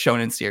better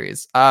shonen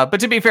series. But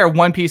to be fair,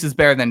 One Piece is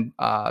better than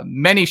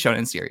many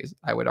shonen series,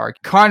 I would argue.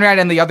 Conrad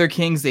and the other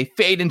kings, they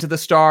fade into the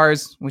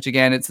stars, which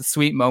again, it's a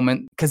sweet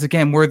moment. Because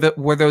again, were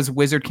those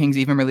Wizard Kings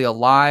even really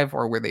alive,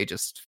 or were they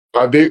just...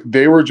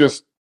 They were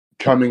just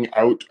coming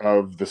out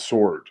of the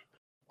sword.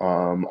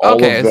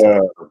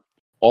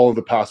 All of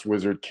the past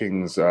Wizard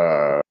Kings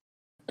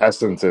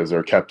essences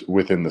are kept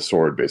within the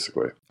sword,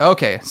 basically.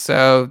 Okay,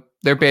 so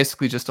they're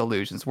basically just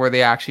illusions. Were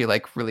they actually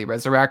like really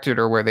resurrected,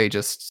 or were they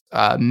just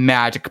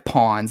magic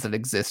pawns that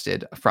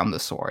existed from the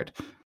sword?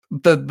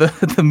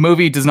 The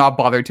movie does not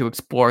bother to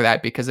explore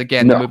that because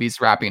again, the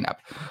movie's wrapping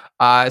up.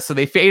 So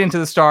they fade into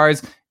the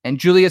stars, and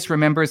Julius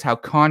remembers how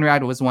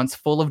Conrad was once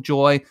full of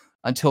joy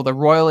until the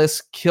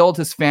royalists killed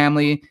his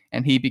family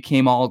and he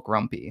became all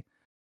grumpy.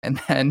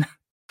 And then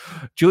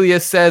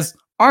Julius says,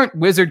 "Aren't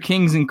Wizard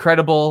Kings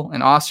incredible?"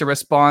 And Asta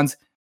responds,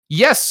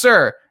 "Yes,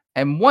 sir.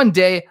 And one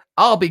day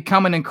I'll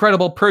become an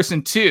incredible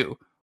person too,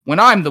 when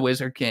I'm the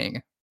Wizard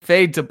King."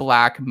 Fade to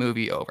black,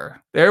 movie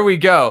over. There we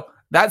go.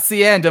 That's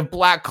the end of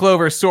Black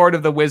Clover, Sword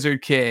of the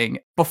Wizard King.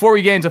 Before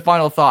we get into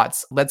final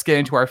thoughts, let's get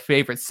into our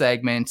favorite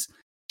segment.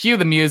 Cue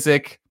the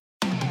music.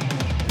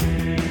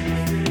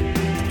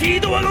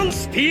 Speedwagon,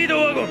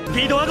 Speedwagon,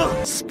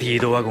 Speedwagon,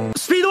 Speedwagon,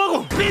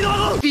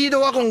 Speedwagon,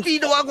 Speedwagon,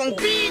 Speedwagon,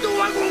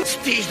 Speedwagon,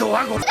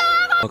 Speedwagon,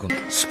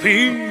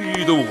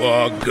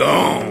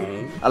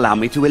 Speedwagon. Allow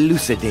me to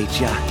elucidate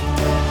ya.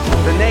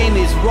 The name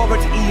is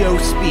Robert E.O.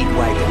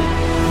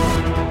 Speedwagon.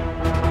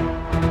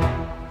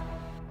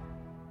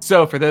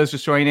 So for those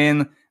just joining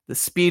in, the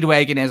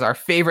Speedwagon is our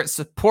favorite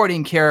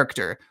supporting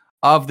character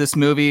of this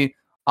movie.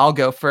 I'll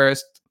go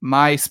first.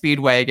 My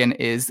Speedwagon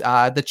is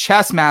the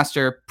chess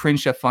master,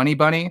 Prinsha Funny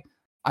Bunny.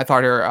 I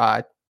thought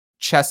her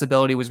chess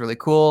ability was really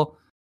cool.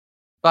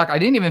 Fuck, I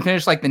didn't even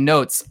finish like the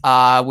notes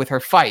with her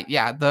fight.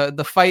 Yeah,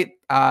 the fight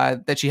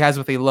that she has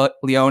with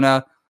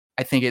Leona,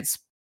 I think it's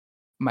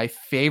my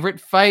favorite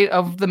fight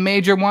of the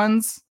major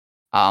ones.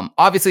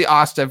 Obviously,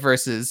 Asta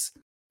versus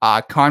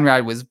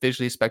Conrad was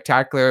visually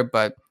spectacular,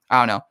 but I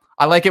don't know.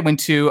 I like it when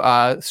two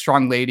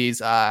strong ladies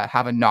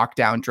have a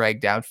knockdown,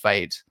 drag down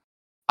fight.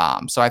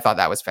 So I thought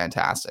that was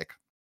fantastic.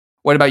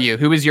 What about you?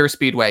 Who is your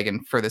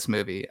Speedwagon for this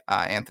movie,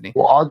 Anthony?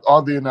 Well,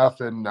 oddly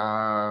enough, and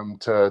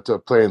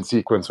to play in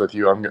sequence with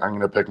you, I'm going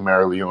to pick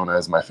Mara Leona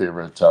as my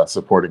favorite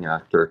supporting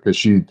actor because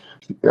she's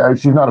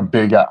not a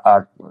big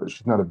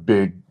she's not a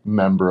big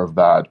member of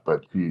that,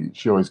 but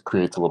she always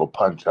creates a little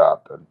punch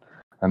up,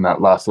 and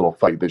that last little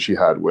fight that she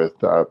had with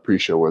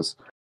Prisha was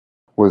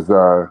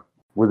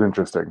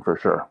interesting for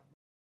sure.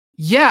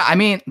 Yeah, I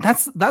mean,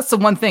 that's the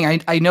one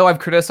thing. I know I've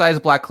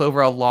criticized Black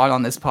Clover a lot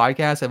on this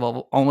podcast. I've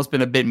almost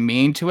been a bit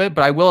mean to it,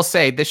 but I will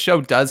say this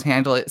show does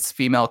handle its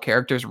female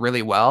characters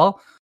really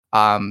well.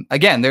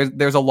 Again,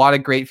 there's a lot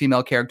of great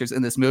female characters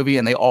in this movie,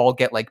 and they all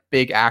get like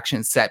big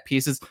action set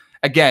pieces.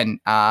 Again,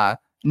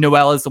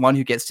 Noelle is the one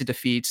who gets to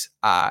defeat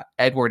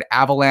Edward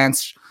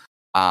Avalanche.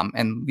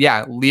 And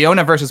yeah,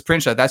 Leona versus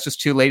Prinsha, that's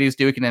just two ladies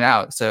duking it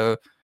out. So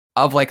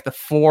of like the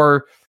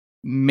four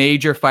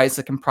major fights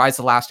that comprise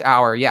the last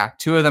hour, yeah,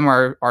 two of them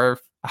are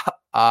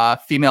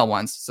female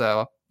ones.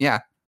 So yeah,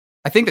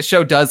 I think the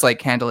show does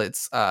like handle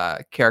its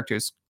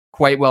characters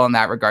quite well in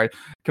that regard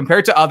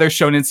compared to other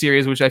shonen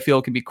series, which I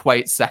feel can be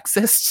quite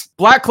sexist.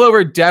 Black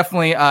Clover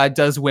definitely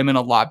does women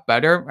a lot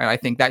better, and I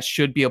think that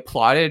should be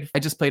applauded. I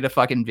just played a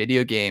fucking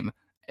video game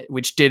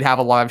which did have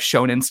a lot of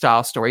shonen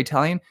style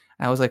storytelling.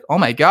 And I was like, oh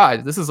my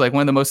God, this is like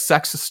one of the most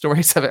sexist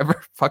stories I've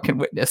ever fucking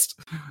witnessed.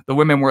 The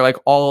women were like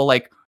all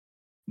like,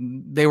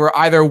 they were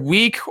either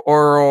weak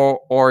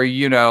or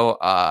you know,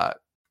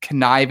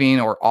 conniving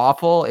or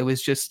awful. It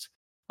was just,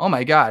 oh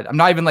my God. I'm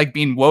not even like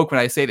being woke when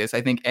I say this.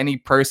 I think any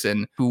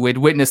person who would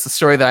witness the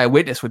story that I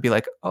witnessed would be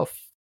like, oh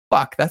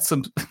fuck, that's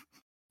some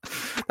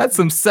that's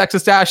some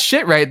sexist ass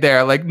shit right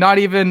there. Like not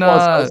even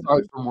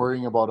aside from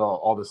worrying about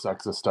all the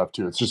sexist stuff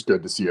too, it's just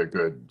good to see a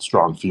good,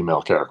 strong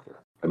female character.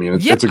 I mean,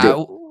 it's a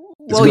good.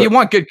 Well, you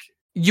want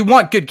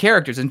good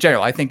characters in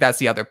general. I think that's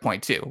the other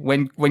point too.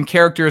 When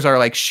characters are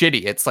like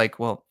shitty, it's like,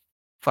 well,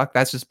 fuck,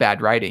 that's just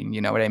bad writing. You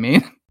know what I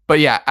mean? But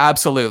yeah,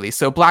 absolutely.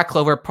 So Black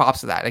Clover,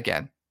 props to that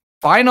again.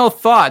 Final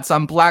thoughts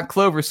on Black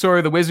Clover, Story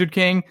of the Wizard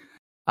King.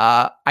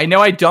 I know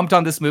I dumped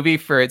on this movie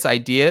for its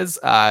ideas.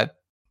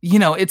 You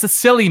know, it's a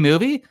silly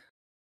movie,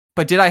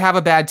 but did I have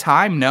a bad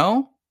time?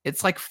 No.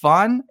 It's like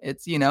fun.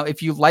 It's, you know,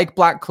 if you like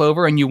Black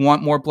Clover and you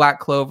want more Black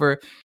Clover,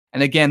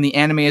 and again, the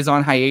anime is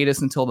on hiatus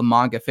until the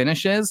manga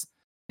finishes,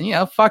 and, you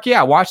know, fuck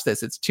yeah, watch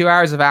this. It's 2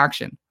 hours of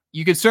action.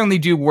 You could certainly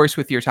do worse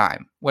with your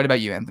time. What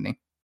about you, Anthony?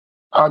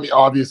 I mean,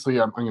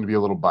 obviously, I'm going to be a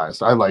little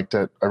biased. I liked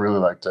it. I really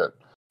liked it.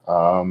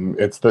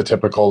 It's the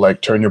typical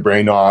like turn your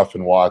brain off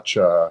and watch.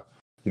 You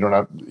don't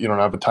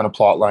have a ton of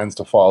plot lines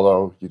to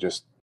follow.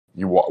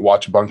 You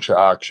watch a bunch of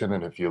action,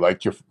 and if you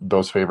like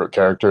those favorite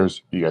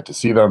characters, you get to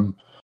see them.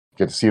 You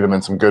get to see them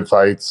in some good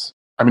fights.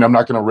 I mean, I'm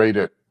not going to rate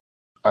it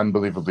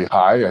unbelievably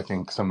high. I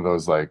think some of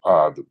those like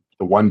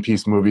the One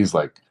Piece movies,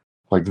 like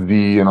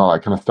the and all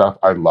that kind of stuff,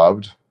 I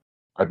loved.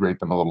 I'd rate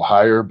them a little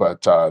higher,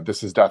 but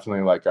this is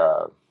definitely like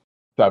a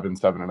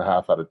 7.5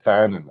 out of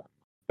 10, and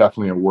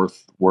definitely a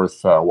worth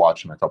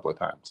watching a couple of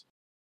times.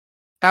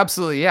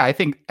 Absolutely, yeah. I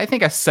think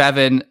a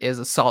 7 is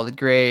a solid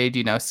grade.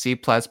 You know, C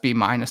plus, B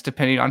minus,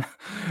 depending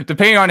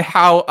on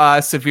how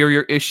severe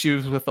your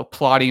issues with the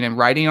plotting and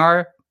writing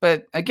are.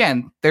 But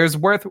again, there's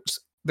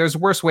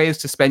worse ways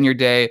to spend your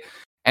day.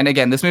 And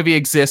again, this movie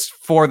exists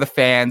for the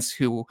fans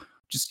who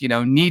just, you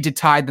know, need to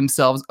tide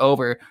themselves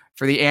over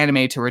for the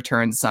anime to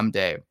return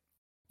someday.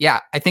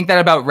 Yeah, I think that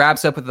about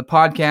wraps up with the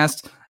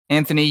podcast.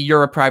 Anthony,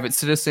 you're a private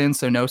citizen,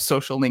 so no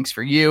social links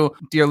for you.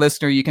 Dear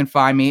listener, you can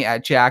find me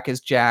at Jack is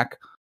Jack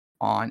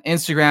on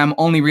Instagram,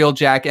 Only Real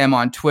Jack M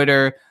on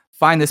Twitter.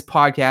 Find this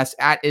podcast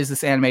at Is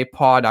This Anime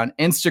Pod on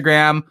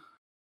Instagram.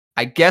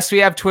 I guess we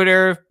have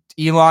Twitter.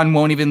 Elon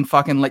won't even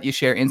fucking let you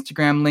share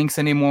Instagram links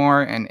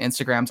anymore, and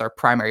Instagram's our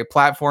primary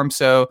platform.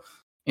 So,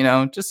 you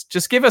know,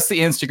 just give us the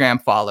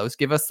Instagram follows,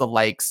 give us the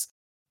likes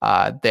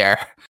there.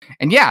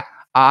 And yeah,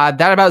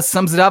 that about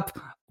sums it up.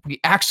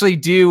 We actually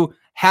do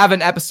have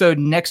an episode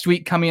next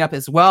week coming up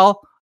as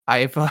well.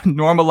 I've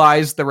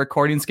normalized the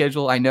recording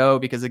schedule, I know,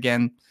 because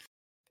again,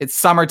 it's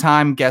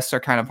summertime. Guests are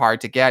kind of hard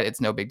to get.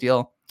 It's no big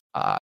deal.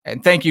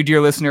 And thank you,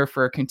 dear listener,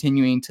 for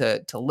continuing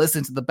to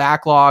listen to the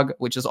backlog,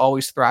 which is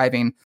always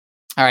thriving.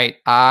 All right.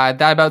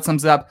 That about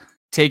sums it up.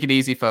 Take it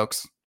easy,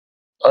 folks.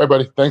 All right,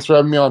 buddy. Thanks for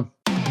having me on.